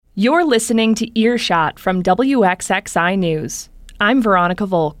You're listening to Earshot from WXXI News. I'm Veronica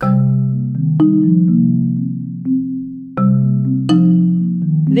Volk.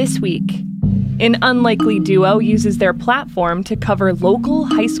 This week, an unlikely duo uses their platform to cover local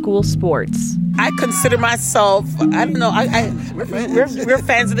high school sports. I consider myself, we're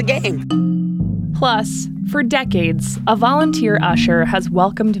fans of the game. Plus, for decades, a volunteer usher has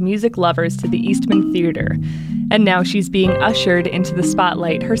welcomed music lovers to the Eastman Theater, and now she's being ushered into the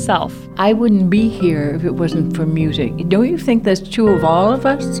spotlight herself. I wouldn't be here if it wasn't for music. Don't you think that's true of all of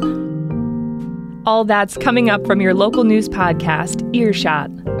us? All that's coming up from your local news podcast, Earshot.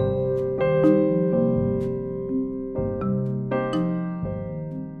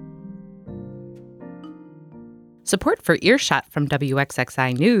 Support for Earshot from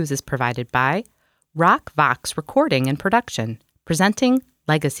WXXI News is provided by Rock Vox Recording and Production, presenting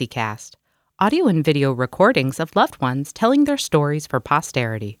Legacy Cast, audio and video recordings of loved ones telling their stories for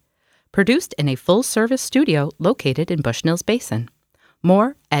posterity. Produced in a full-service studio located in Bushnell's Basin.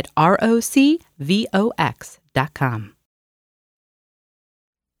 More at rocvox.com.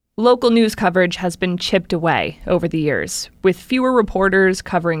 Local news coverage has been chipped away over the years, with fewer reporters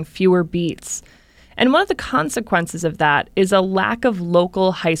covering fewer beats. And one of the consequences of that is a lack of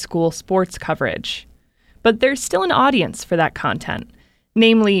local high school sports coverage. But there's still an audience for that content,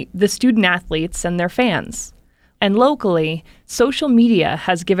 namely the student athletes and their fans. And locally, social media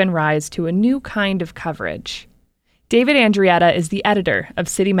has given rise to a new kind of coverage. David Andrietta is the editor of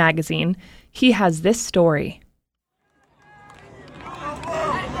City Magazine. He has this story.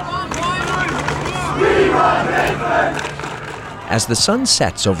 As the sun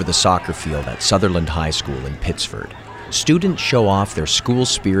sets over the soccer field at Sutherland High School in Pittsford, students show off their school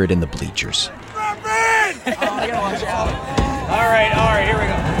spirit in the bleachers. All right, here we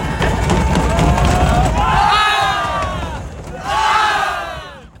go.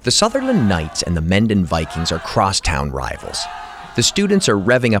 The Sutherland Knights and the Mendon Vikings are crosstown rivals. The students are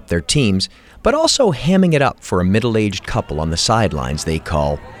revving up their teams, but also hamming it up for a middle-aged couple on the sidelines they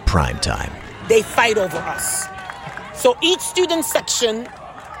call primetime. They fight over us. So each student section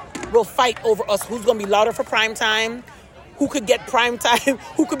will fight over us. Who's going to be louder for prime time? Who could get prime time?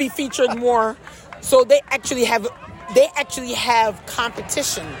 Who could be featured more? So they actually have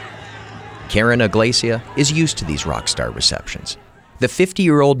competition. Karen Iglesia is used to these rock star receptions. The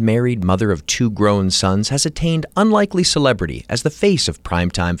 50-year-old married mother of two grown sons has attained unlikely celebrity as the face of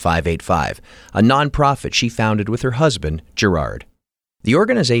Primetime 585, a nonprofit she founded with her husband, Gerard. The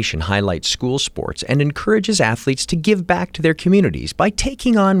organization highlights school sports and encourages athletes to give back to their communities by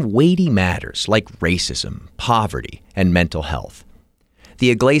taking on weighty matters like racism, poverty, and mental health.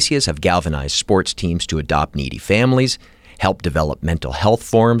 The Iglesias have galvanized sports teams to adopt needy families, helped develop mental health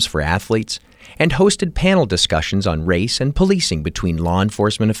forums for athletes, and hosted panel discussions on race and policing between law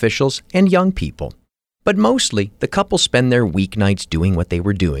enforcement officials and young people. But mostly, the couple spend their weeknights doing what they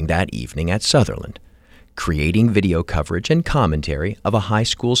were doing that evening at Sutherland, creating video coverage and commentary of a high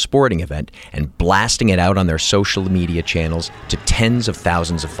school sporting event and blasting it out on their social media channels to tens of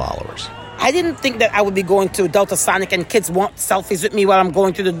thousands of followers. I didn't think that I would be going to Delta Sonic and kids want selfies with me while I'm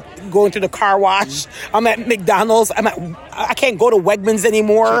going to the car wash. I'm at McDonald's. I can't go to Wegmans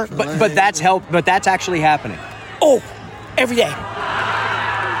anymore. But that's actually happening. Oh, every day.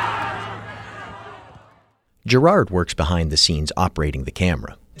 Gerard works behind the scenes operating the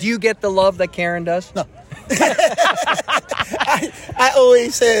camera. Do you get the love that Karen does? No. I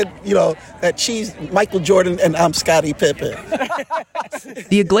always said, that she's Michael Jordan and I'm Scottie Pippen.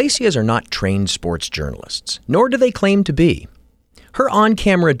 The Iglesias are not trained sports journalists, nor do they claim to be. Her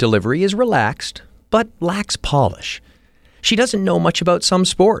on-camera delivery is relaxed, but lacks polish. She doesn't know much about some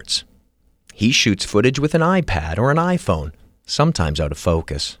sports. He shoots footage with an iPad or an iPhone, sometimes out of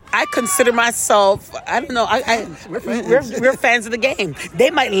focus. I consider myself, we're fans of the game.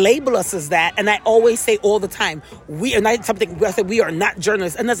 They might label us as that, and I always say all the time, we are not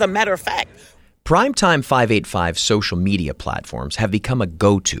journalists, and as a matter of fact. Primetime 585 social media platforms have become a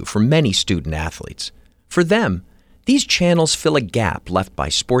go-to for many student athletes. For them, these channels fill a gap left by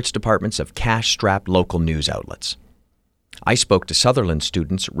sports departments of cash-strapped local news outlets. I spoke to Sutherland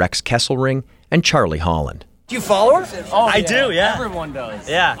students Rex Kesselring and Charlie Holland. Do you follow her? Oh, I do, yeah. Everyone does.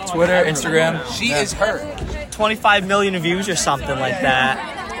 Yeah. Twitter, Instagram. She is her. 25 million views or something like that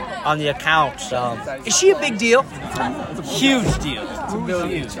on the account. So is she a big deal? Huge deal.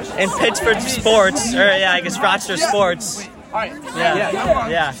 Huge. In Pittsburgh sports, or I guess Rochester sports.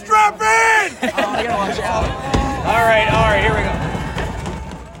 Yeah. Strap in! All right, here we go.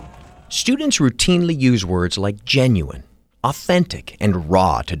 Students routinely use words like genuine, authentic, and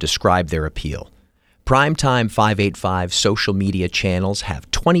raw to describe their appeal. Primetime 585 social media channels have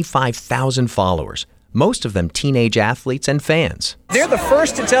 25,000 followers, most of them teenage athletes and fans. They're the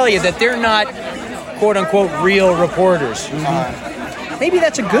first to tell you that they're not, quote-unquote, real reporters. Maybe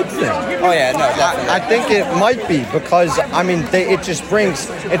that's a good thing. Oh, yeah, no, definitely. I think it might be because, it just brings,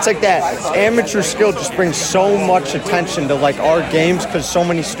 it's like that amateur skill just brings so much attention to, our games because so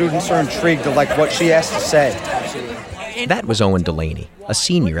many students are intrigued to, what she has to say. That was Owen Delaney, a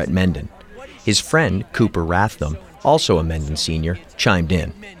senior at Mendon. His friend, Cooper Ratham, also a Mendon senior, chimed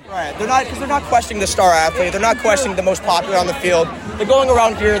in. Right, they're not questioning the star athlete. They're not questioning the most popular on the field. They're going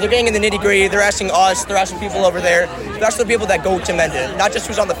around here. They're getting in the nitty-gritty. They're asking us. They're asking people over there. They're asking the people that go to Mendon, not just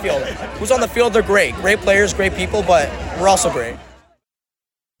who's on the field. Who's on the field, they're great. Great players, great people, but we're also great.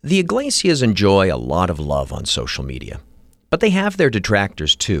 The Iglesias enjoy a lot of love on social media, but they have their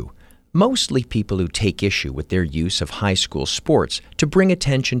detractors too, mostly people who take issue with their use of high school sports to bring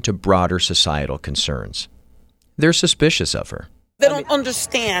attention to broader societal concerns. They're suspicious of her. They don't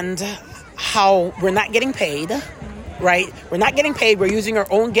understand how we're not getting paid, right? We're not getting paid. We're using our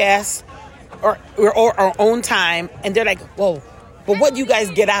own gas or our own time. And they're like, whoa, but what do you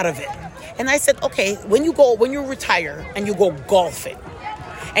guys get out of it? And I said, okay, when you retire and you go golfing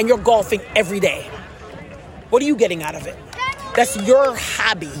and you're golfing every day, what are you getting out of it? That's your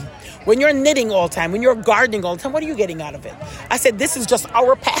hobby. When you're knitting all the time, when you're gardening all the time, what are you getting out of it? I said, this is just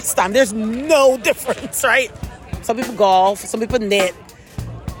our pastime. There's no difference, right? Some people golf, some people knit.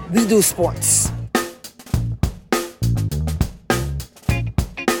 We do sports.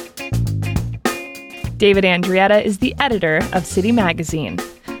 David Andrietta is the editor of City Magazine.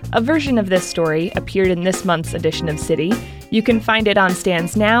 A version of this story appeared in this month's edition of City. You can find it on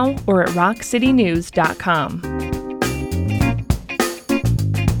stands now or at rockcitynews.com.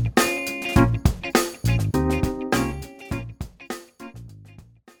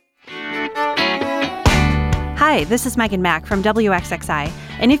 Hi, this is Megan Mack from WXXI,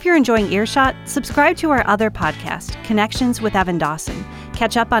 and if you're enjoying Earshot, subscribe to our other podcast, Connections with Evan Dawson.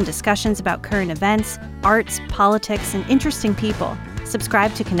 Catch up on discussions about current events, arts, politics, and interesting people.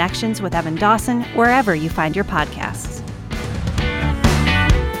 Subscribe to Connections with Evan Dawson wherever you find your podcasts.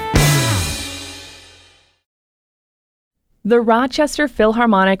 The Rochester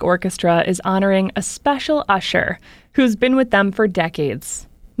Philharmonic Orchestra is honoring a special usher who's been with them for decades.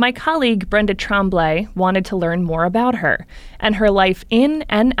 My colleague Brenda Tremblay wanted to learn more about her and her life in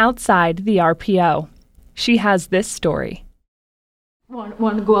and outside the RPO. She has this story.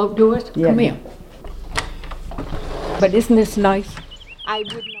 Want to go outdoors? Yeah. Come here. But isn't this nice?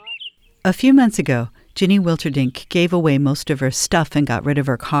 A few months ago, Ginny Wilterdink gave away most of her stuff and got rid of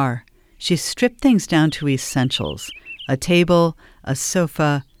her car. She stripped things down to essentials: a table, a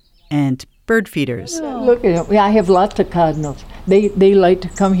sofa, and bird feeders. Look at them. I have lots of cardinals. They like to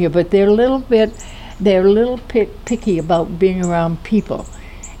come here, but they're a little bit picky about being around people.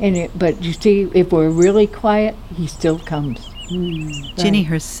 But you see, if we're really quiet, he still comes. Ginny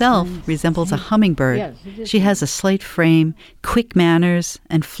herself resembles a hummingbird. Yes, she has a slight frame, quick manners,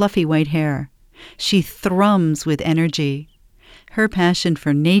 and fluffy white hair. She thrums with energy. Her passion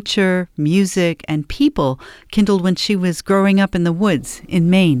for nature, music, and people kindled when she was growing up in the woods in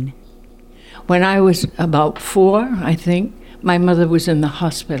Maine. When I was about 4, I think, my mother was in the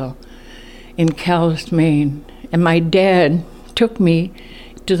hospital in Calais, Maine, and my dad took me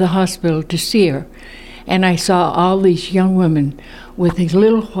to the hospital to see her. And I saw all these young women with these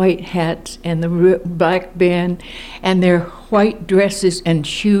little white hats and the black band and their white dresses and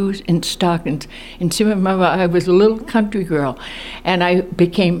shoes and stockings. And see, remember, I was a little country girl, and I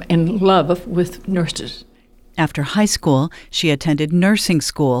became in love with nurses. After high school, she attended nursing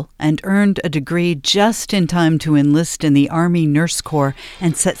school and earned a degree just in time to enlist in the Army Nurse Corps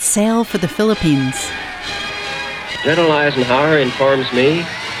and set sail for the Philippines. General Eisenhower informs me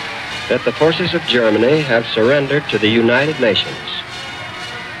that the forces of Germany have surrendered to the United Nations.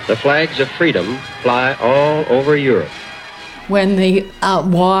 The flags of freedom fly all over Europe. When the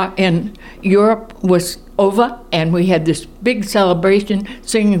war in Europe was over and we had this big celebration,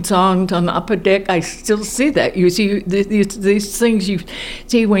 singing songs on the upper deck, I still see that. You see these things you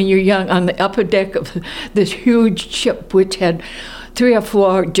see when you're young on the upper deck of this huge ship which had 3 or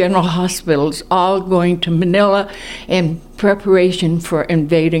 4 general hospitals all going to Manila in preparation for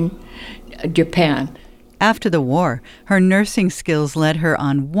invading Japan. After the war, her nursing skills led her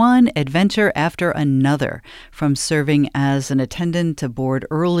on one adventure after another, from serving as an attendant aboard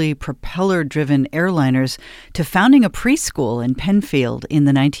early propeller-driven airliners to founding a preschool in Penfield in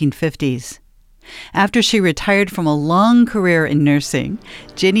the 1950s. After she retired from a long career in nursing,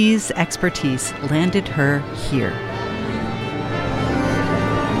 Ginny's expertise landed her here.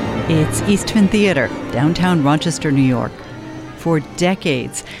 It's Eastman Theater, downtown Rochester, New York. For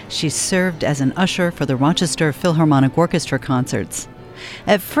decades, she served as an usher for the Rochester Philharmonic Orchestra concerts.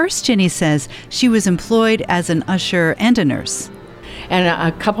 At first, Ginny says, she was employed as an usher and a nurse. And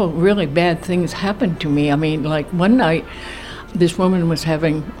a couple really bad things happened to me. I mean, like one night, this woman was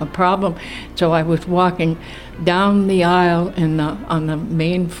having a problem, so I was walking down the aisle on the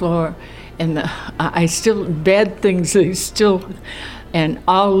main floor, and bad things, and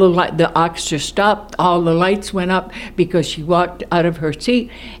all the orchestra stopped, all the lights went up because she walked out of her seat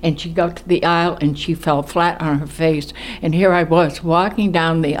and she got to the aisle and she fell flat on her face. And here I was walking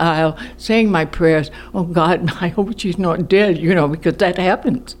down the aisle saying my prayers, oh God, I hope she's not dead, because that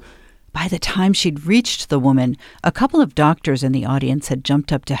happens. By the time she'd reached the woman, a couple of doctors in the audience had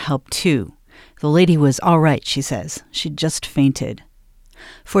jumped up to help too. The lady was all right, she says. She'd just fainted.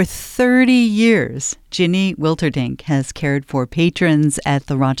 For 30 years, Ginny Wilterdink has cared for patrons at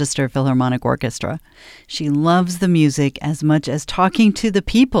the Rochester Philharmonic Orchestra. She loves the music as much as talking to the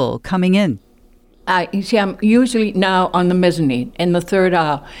people coming in. I'm usually now on the mezzanine in the third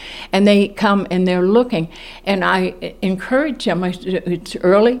aisle, and they come and they're looking, and I encourage them. I said, it's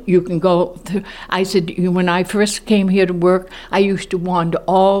early, you can go through. I said, when I first came here to work, I used to wander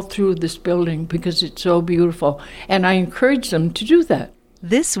all through this building because it's so beautiful, and I encourage them to do that.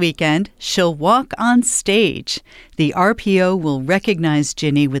 This weekend, she'll walk on stage. The RPO will recognize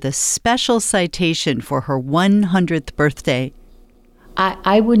Ginny with a special citation for her 100th birthday.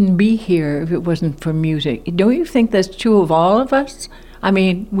 I wouldn't be here if it wasn't for music. Don't you think that's true of all of us? I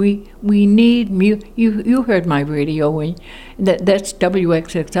mean, we need music. You heard my radio, that's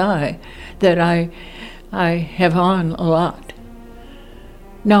WXXI, that I have on a lot.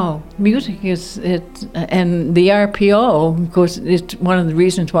 No, music is, and the RPO, of course, it's one of the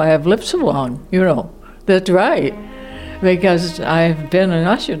reasons why I've lived so long, That's right, because I've been an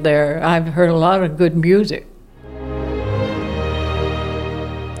usher there. I've heard a lot of good music.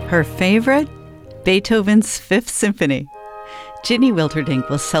 Her favorite? Beethoven's Fifth Symphony. Ginny Wilterdink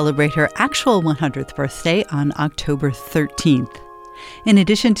will celebrate her actual 100th birthday on October 13th. In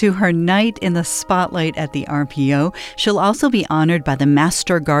addition to her night in the spotlight at the RPO, she'll also be honored by the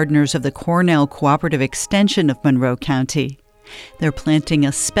Master Gardeners of the Cornell Cooperative Extension of Monroe County. They're planting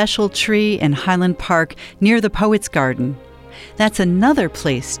a special tree in Highland Park near the Poets Garden. That's another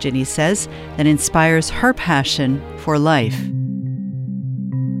place, Ginny says, that inspires her passion for life.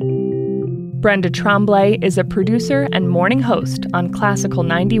 Brenda Tremblay is a producer and morning host on Classical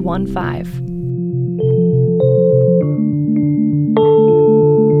 91.5.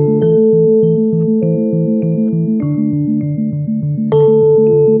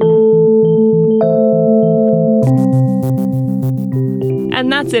 And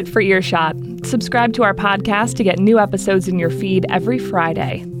that's it for Earshot. Subscribe to our podcast to get new episodes in your feed every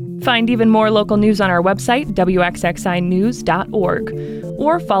Friday. Find even more local news on our website, wxxinews.org,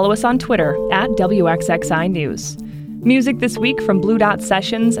 or follow us on Twitter @WXXINews. Music this week from Blue Dot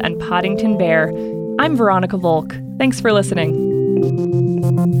Sessions and Poddington Bear. I'm Veronica Volk. Thanks for listening.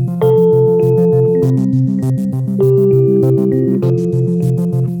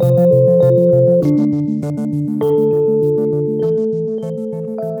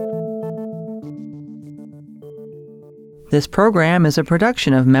 This program is a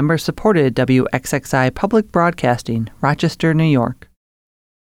production of member-supported WXXI Public Broadcasting, Rochester, New York.